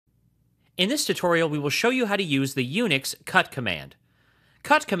In this tutorial, we will show you how to use the Unix Cut Command.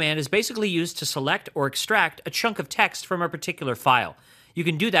 Cut Command is basically used to select or extract a chunk of text from a particular file. You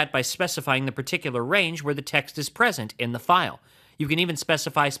can do that by specifying the particular range where the text is present in the file. You can even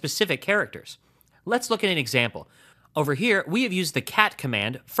specify specific characters. Let's look at an example. Over here, we have used the cat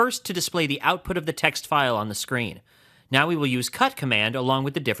command first to display the output of the text file on the screen. Now we will use cut command along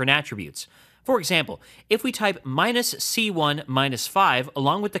with the different attributes. For example, if we type -C1 -5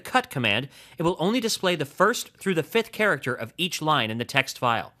 along with the cut command, it will only display the first through the fifth character of each line in the text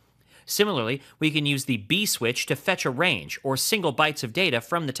file. Similarly, we can use the B switch to fetch a range or single bytes of data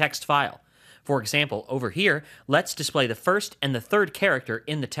from the text file. For example, over here, let's display the first and the third character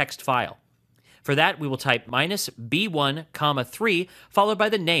in the text file. For that, we will type -B1, 3 followed by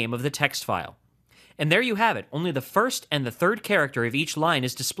the name of the text file. And there you have it. Only the first and the third character of each line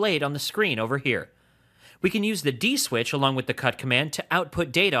is displayed on the screen over here. We can use the D switch along with the cut command to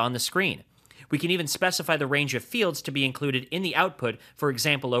output data on the screen. We can even specify the range of fields to be included in the output. For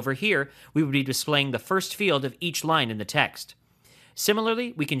example, over here, we would be displaying the first field of each line in the text.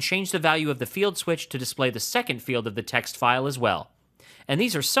 Similarly, we can change the value of the field switch to display the second field of the text file as well. And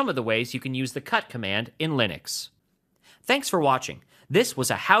these are some of the ways you can use the cut command in Linux. Thanks for watching. This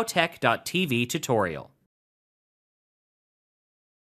was a HOWTECH.tv tutorial.